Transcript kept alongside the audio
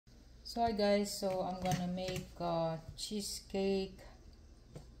So hi guys, so I'm gonna make cheesecake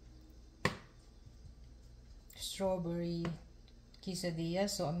strawberry quesadilla.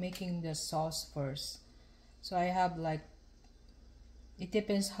 So I'm making the sauce first. So I have like, it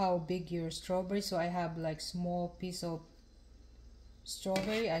depends how big your strawberry. So I have like small piece of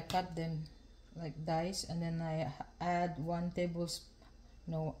strawberry. I cut them like dice, and then I add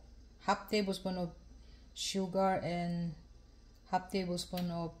half tablespoon of sugar and half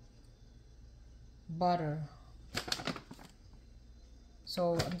tablespoon of butter.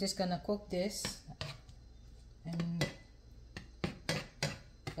 So I'm just gonna cook this, and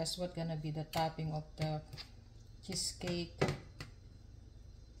that's what gonna be the topping of the cheesecake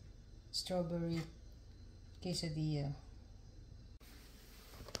strawberry quesadilla.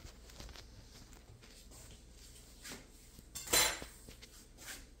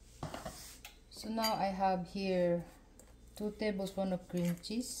 So now I have here 2 tablespoons of cream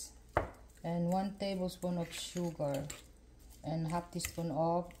cheese and 1 tablespoon of sugar and half teaspoon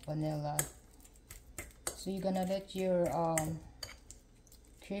of vanilla. So you're gonna let your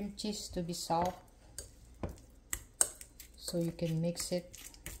cream cheese to be soft so you can mix it.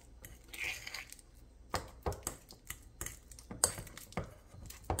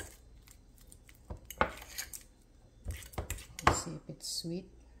 Let's see if it's sweet.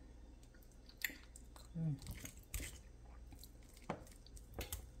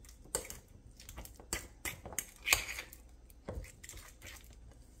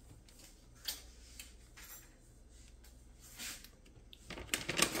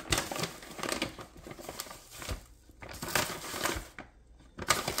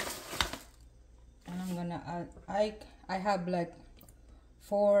 I have like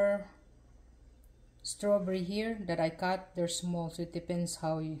 4 strawberry here that I cut. They're small, so it depends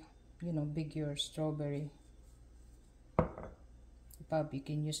how you big your strawberry. Probably you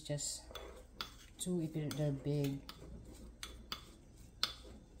can use just 2 if they're big.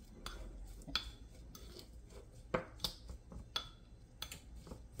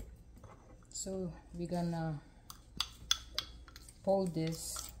 So we're gonna fold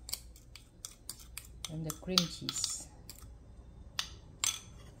this and the cream cheese.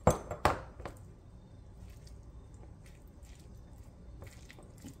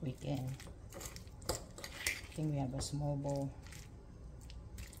 We can. I think we have a small bowl.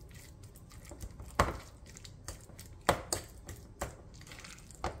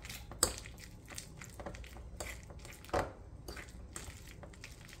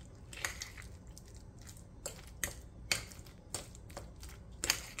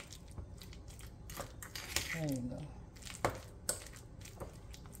 There you go.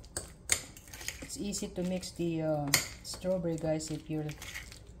 It's easy to mix the strawberry, guys, if your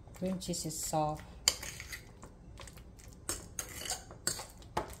cream cheese is soft.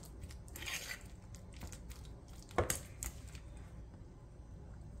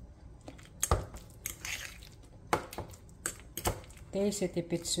 Taste it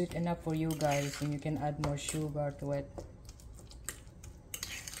if it's sweet enough for you guys, and you can add more sugar to it.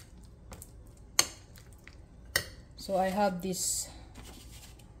 So I have this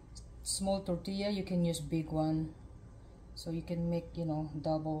small tortilla. You can use big one, so you can make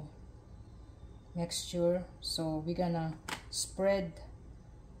double mixture. So we're gonna spread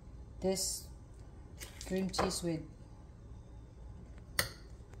this cream cheese with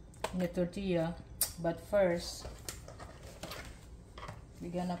the tortilla, but first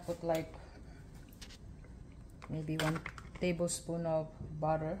we're gonna put like maybe 1 tablespoon of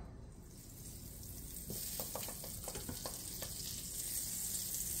butter.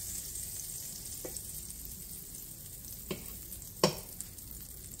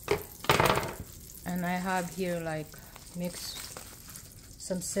 And I have here like mix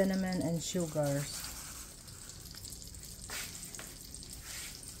some cinnamon and sugars.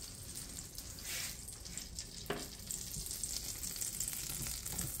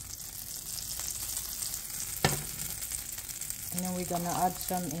 And then we're gonna add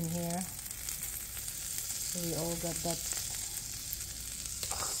some in here. So we all got that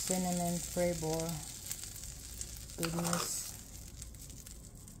cinnamon flavor goodness.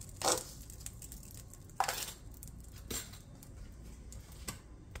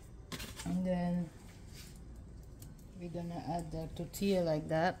 And then we're gonna add the tortilla like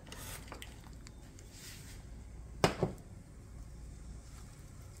that.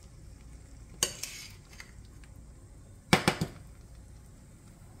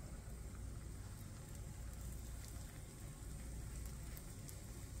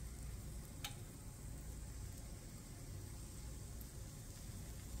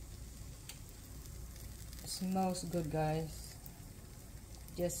 It smells good, guys.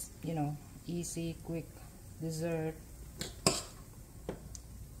 Just, you know, easy, quick dessert.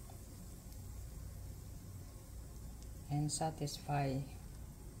 And satisfy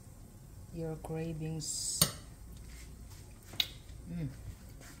your cravings.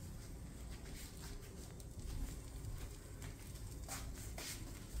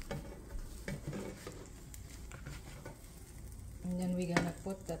 And then we're gonna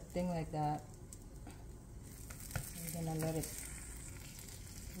put that thing like that. We're gonna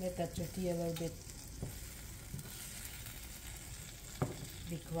let that tortilla a little bit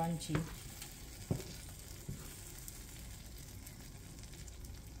be crunchy.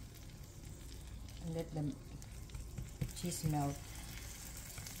 And let the cheese melt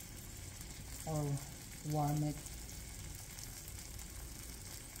or warm it.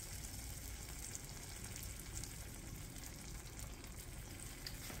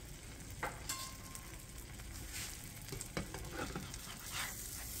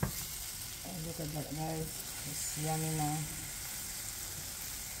 Look at that, guys. It's yummy now.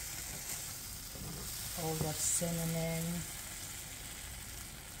 All that cinnamon.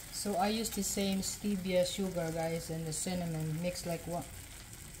 So I use the same stevia sugar, guys, and the cinnamon mix like one.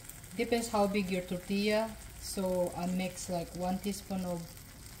 Depends how big your tortilla. So I mix like 1 teaspoon of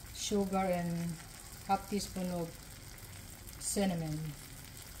sugar and half teaspoon of cinnamon.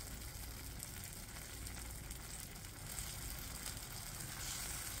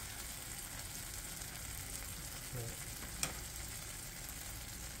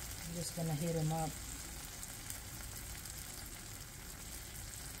 I'm just gonna heat them up.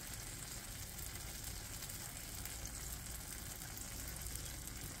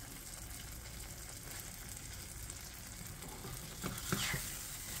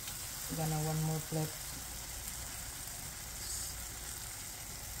 Gonna one more flip.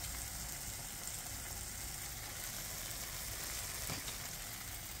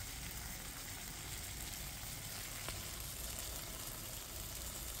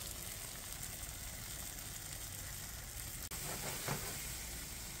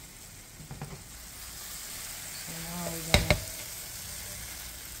 So now we're gonna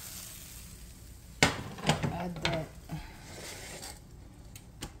add that.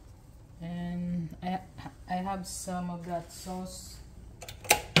 And I have some of that sauce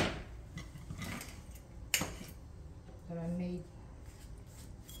that I made.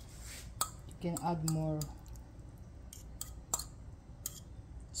 You can add more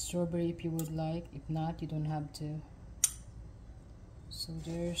strawberry if you would like. If not, you don't have to. So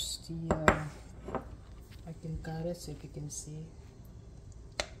there's the I can cut it so if you can see.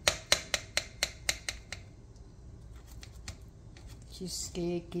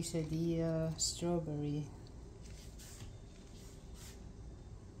 Cheesecake, quesadilla, strawberry.